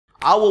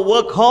our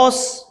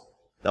workhorse,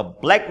 the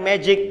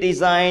Blackmagic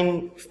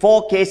design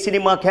 4K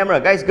cinema camera.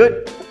 Guys,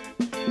 good?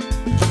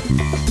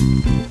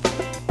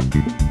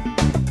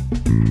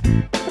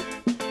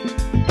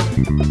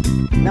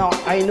 Now,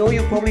 I know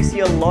you probably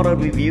see a lot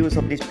of reviews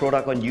of this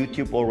product on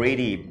YouTube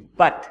already,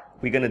 but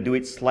we're gonna do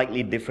it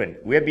slightly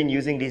different. We have been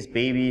using this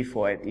baby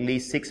for at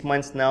least 6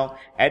 months now,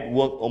 at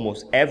work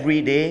almost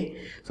every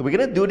day. So we're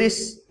gonna do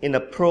this in a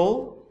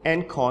pro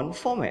and con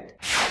format.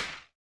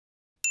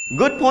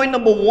 Good point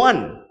number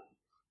 1.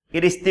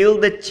 It is still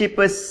the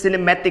cheapest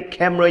cinematic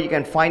camera you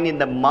can find in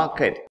the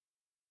market.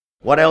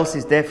 What else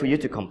is there for you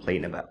to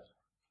complain about?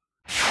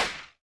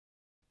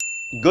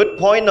 Good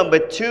point number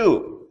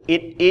 2.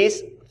 It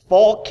is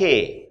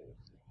 4K.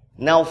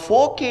 Now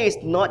 4K is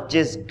not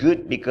just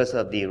good because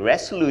of the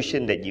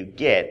resolution that you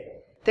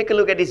get. Take a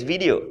look at this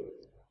video.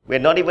 We're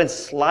not even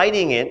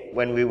sliding it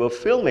when we were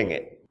filming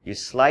it. You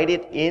slide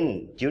it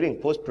in during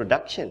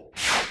post-production.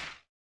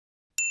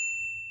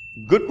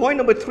 Good point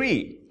number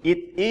 3.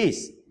 It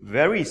is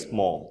very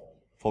small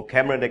for a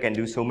camera that can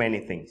do so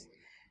many things.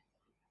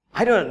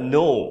 I don't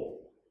know,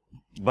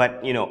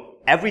 but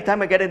every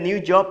time I get a new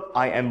job,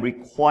 I am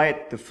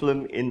required to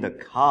film in the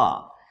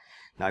car.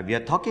 Now, if you're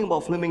talking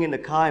about filming in the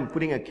car and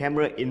putting a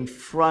camera in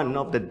front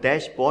of the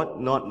dashboard,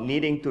 not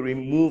needing to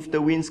remove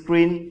the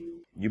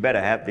windscreen, you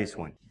better have this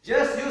one.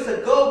 Just use a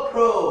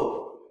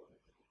GoPro.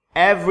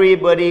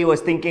 Everybody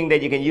was thinking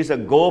that you can use a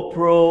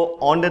GoPro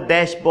on the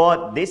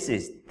dashboard. This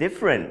is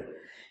different.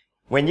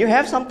 When you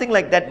have something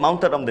like that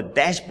mounted on the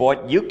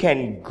dashboard, you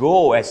can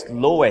go as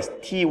low as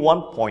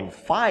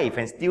T1.5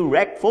 and still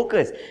rack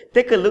focus.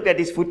 Take a look at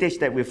this footage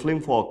that we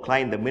filmed for a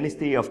client, the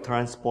Ministry of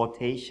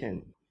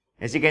Transportation.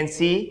 As you can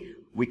see,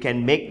 we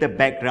can make the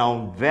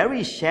background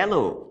very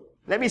shallow.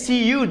 Let me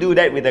see you do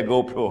that with a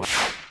GoPro.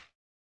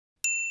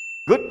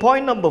 Good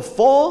point number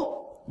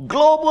 4,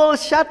 global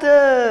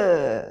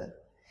shutter.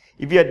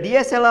 If you're a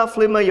DSLR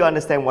filmer, you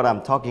understand what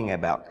I'm talking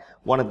about.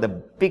 One of the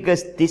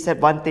biggest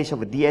disadvantages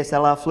of a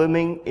DSLR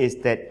filming is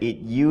that it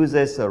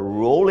uses a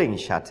rolling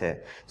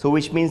shutter. So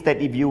which means that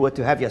if you were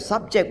to have your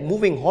subject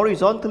moving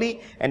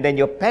horizontally and then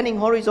you're panning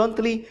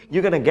horizontally,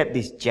 you're going to get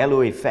this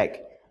jello effect.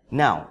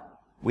 Now,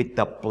 with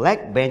the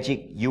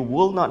Blackmagic, you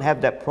will not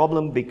have that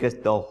problem because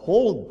the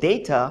whole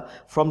data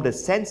from the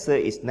sensor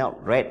is now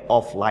read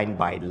off line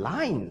by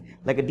line,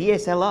 like a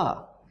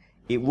DSLR.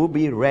 It will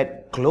be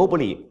read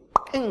globally.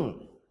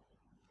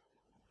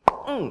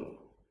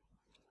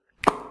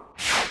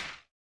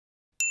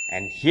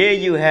 And here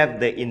you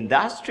have the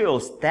industrial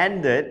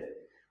standard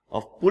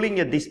of pulling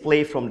your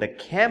display from the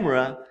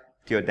camera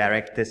to your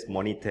director's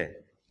monitor,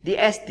 the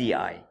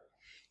SDI.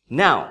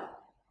 Now,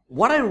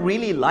 what I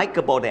really like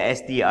about the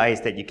SDI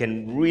is that you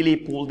can really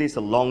pull this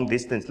a long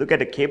distance. Look at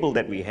the cable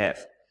that we have.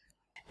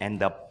 And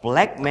the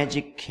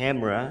Blackmagic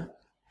camera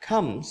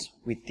comes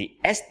with the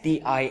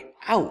SDI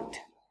out.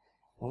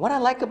 And what I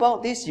like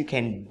about this, you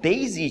can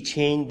daisy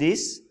chain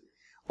this.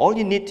 All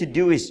you need to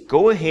do is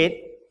go ahead,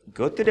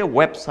 go to the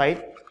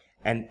website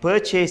and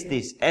purchase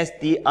these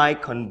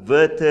SDI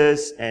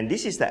converters. And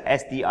this is the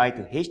SDI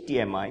to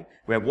HDMI.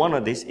 We have one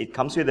of these. It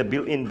comes with a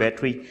built-in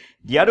battery.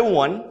 The other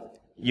one,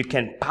 you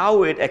can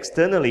power it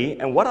externally,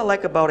 and what I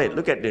like about it,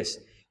 look at this.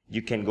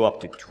 You can go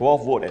up to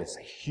 12 volt. It's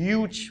a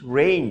huge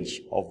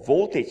range of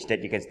voltage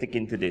that you can stick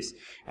into this,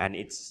 and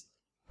it's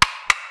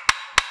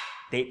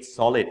dead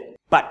solid.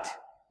 But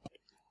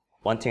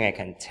one thing I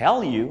can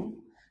tell you,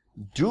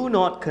 do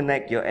not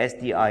connect your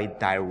SDI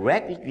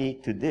directly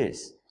to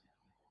this.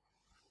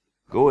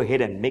 Go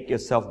ahead and make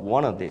yourself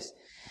one of these.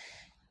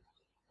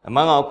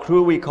 Among our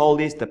crew, we call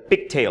this the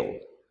pigtail.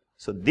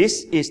 So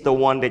this is the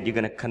one that you're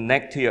going to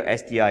connect to your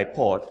SDI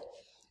port.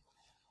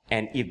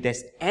 And if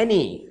there's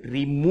any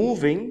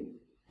removing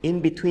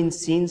in between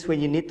scenes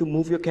when you need to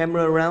move your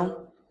camera around,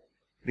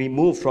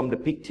 remove from the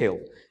pigtail.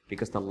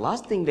 Because the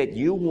last thing that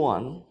you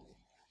want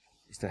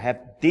is to have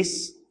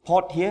this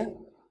port here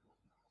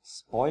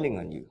spoiling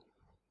on you.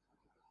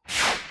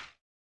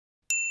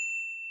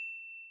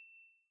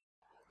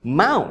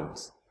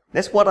 Mounts.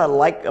 That's what I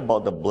like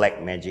about the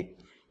Blackmagic.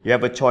 You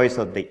have a choice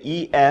of the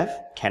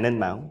EF Canon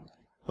mount,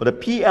 or the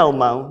PL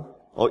mount,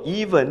 or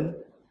even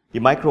the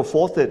Micro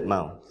Four Thirds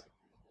mount.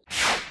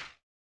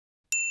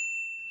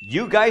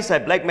 You guys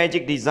at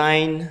Blackmagic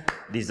Design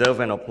deserve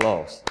an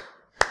applause.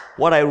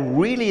 What I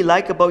really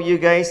like about you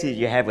guys is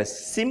you have a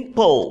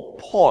simple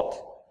port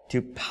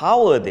to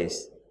power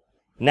this.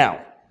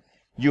 Now,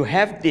 you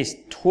have this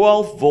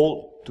 12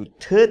 volt to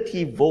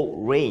 30 volt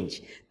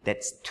range.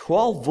 That's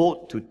 12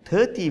 volt to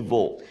 30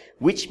 volt,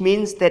 which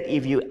means that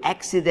if you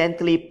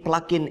accidentally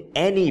plug in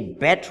any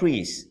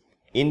batteries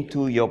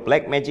into your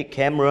Blackmagic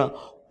camera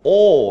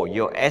or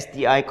your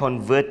SDI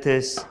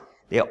converters,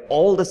 they're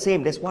all the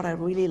same. That's what I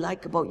really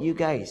like about you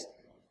guys.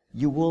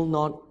 You will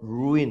not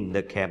ruin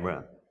the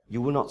camera.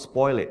 You will not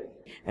spoil it.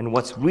 And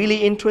what's really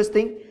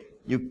interesting,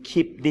 you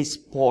keep this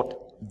port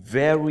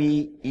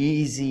very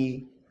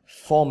easy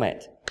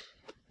format.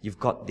 You've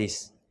got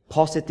this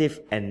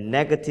positive and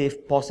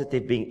negative,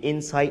 positive being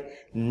inside,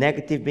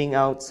 negative being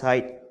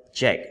outside,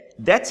 jack.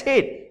 That's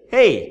it.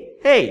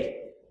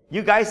 Hey,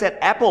 You guys at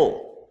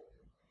Apple,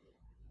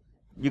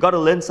 you got to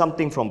learn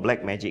something from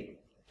Blackmagic.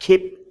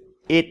 Keep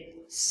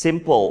it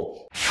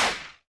simple.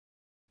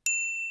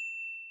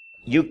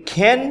 You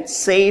can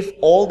save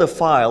all the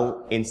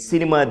file in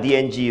Cinema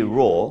DNG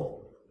RAW,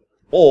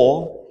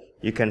 or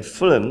you can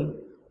film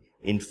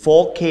in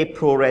 4K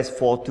ProRes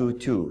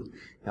 422.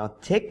 Now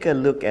take a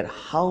look at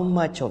how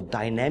much of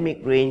dynamic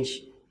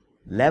range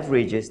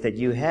leverages that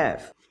you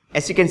have.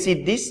 As you can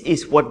see, this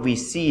is what we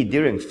see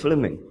during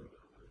filming.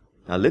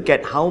 Now look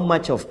at how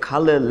much of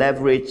color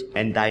leverage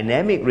and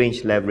dynamic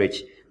range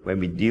leverage when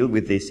we deal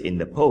with this in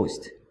the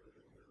post.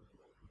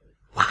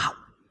 Wow!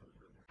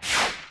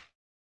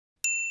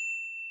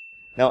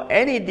 Now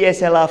any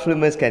DSLR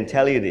filmers can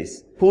tell you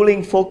this.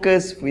 Pulling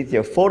focus with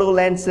your photo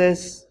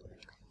lenses,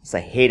 it's a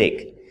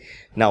headache.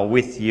 Now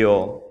with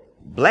your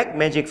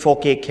Blackmagic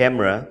 4K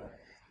camera,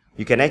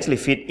 you can actually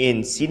fit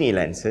in cine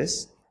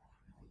lenses,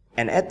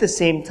 and at the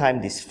same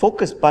time this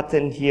focus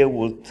button here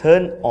will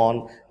turn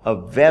on a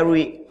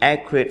very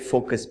accurate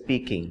focus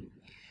peaking.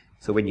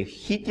 So when you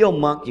hit your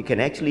mark, you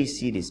can actually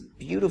see this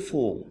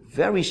beautiful,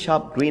 very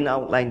sharp green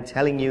outline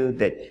telling you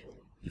that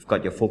you've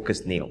got your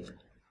focus nailed.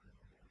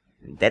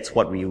 And that's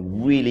what we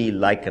really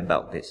like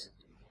about this.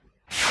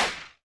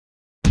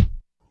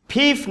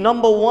 Peeve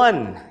number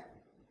 1.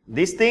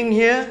 This thing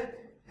here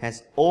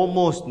has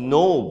almost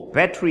no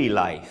battery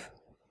life.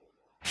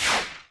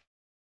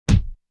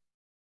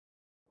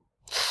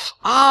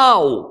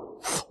 Ow!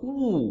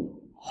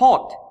 Ooh,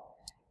 hot.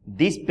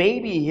 This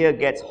baby here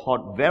gets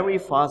hot very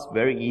fast,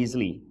 very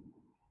easily.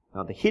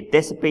 Now the heat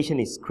dissipation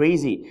is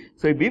crazy.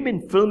 So if you've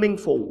been filming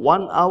for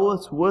 1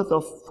 hour's worth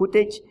of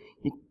footage,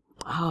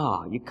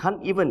 you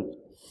can't even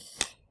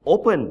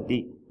open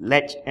the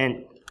latch,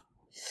 and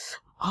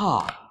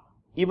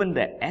even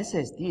the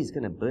SSD is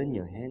gonna burn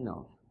your hand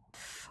off.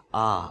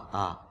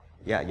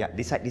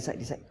 This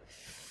side.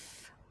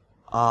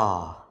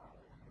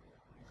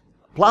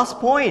 Plus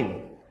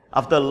point,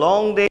 after a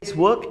long day's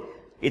work,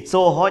 it's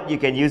so hot you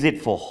can use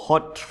it for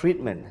hot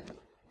treatment.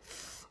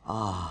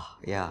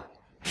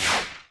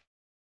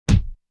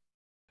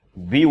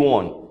 Be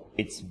warned,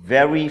 it's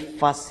very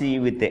fussy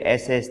with the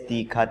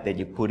SSD card that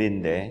you put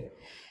in there.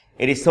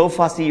 It is so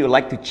fussy you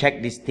like to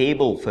check this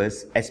table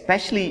first,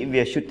 especially if we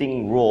are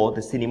shooting RAW,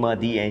 the Cinema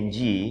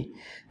DNG.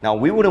 Now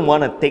we wouldn't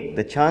want to take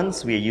the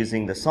chance. We are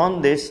using the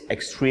SanDisk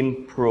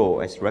Extreme Pro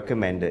as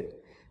recommended.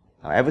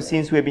 Now, ever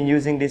since we have been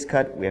using this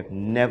card, we have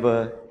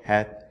never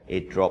had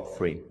a drop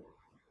frame.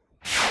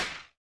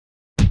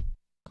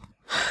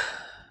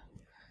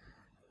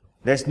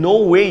 There's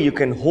no way you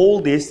can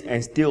hold this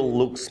and still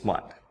look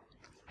smart.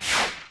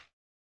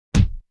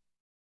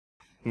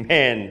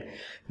 Man,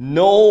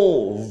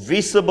 no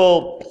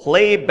visible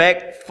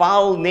playback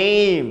file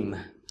name.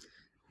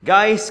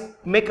 Guys,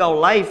 make our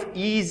life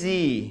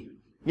easy.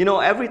 You know,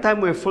 every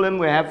time we film,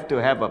 we have to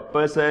have a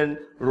person,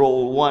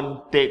 roll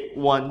 1, take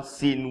 1,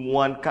 scene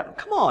 1, cut.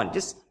 Come on,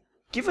 just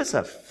give us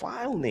a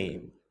file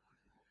name.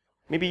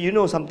 Maybe you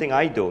know something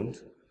I don't.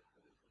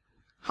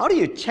 How do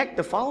you check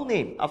the file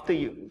name after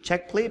you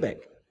check playback?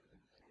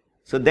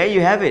 So there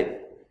you have it.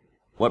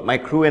 What my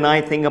crew and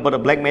I think about a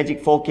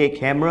Blackmagic 4K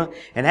camera.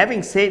 And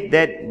having said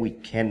that, we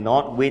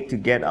cannot wait to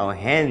get our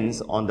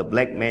hands on the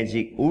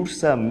Blackmagic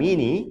Ursa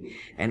Mini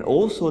and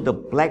also the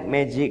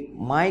Blackmagic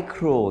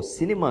Micro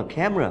Cinema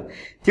camera.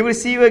 Till we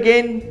see you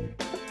again.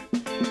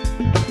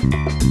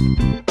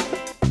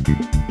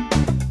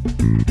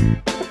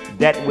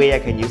 That way I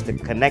can use the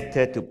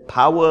connector to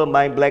power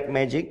my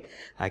Blackmagic.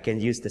 I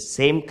can use the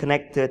same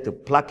connector to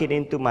plug it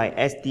into my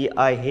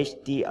SDI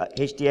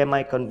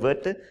HDMI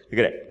converter. Look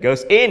at that.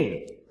 Goes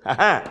in.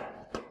 Aha.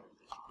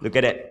 Look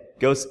at it.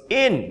 Goes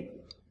in.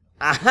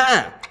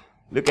 Aha.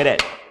 Look at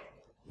it.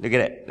 Look at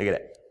it. Look at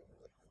it.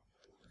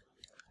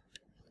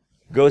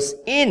 Goes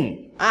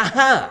in.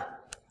 Aha.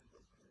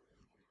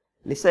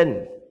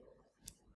 Listen.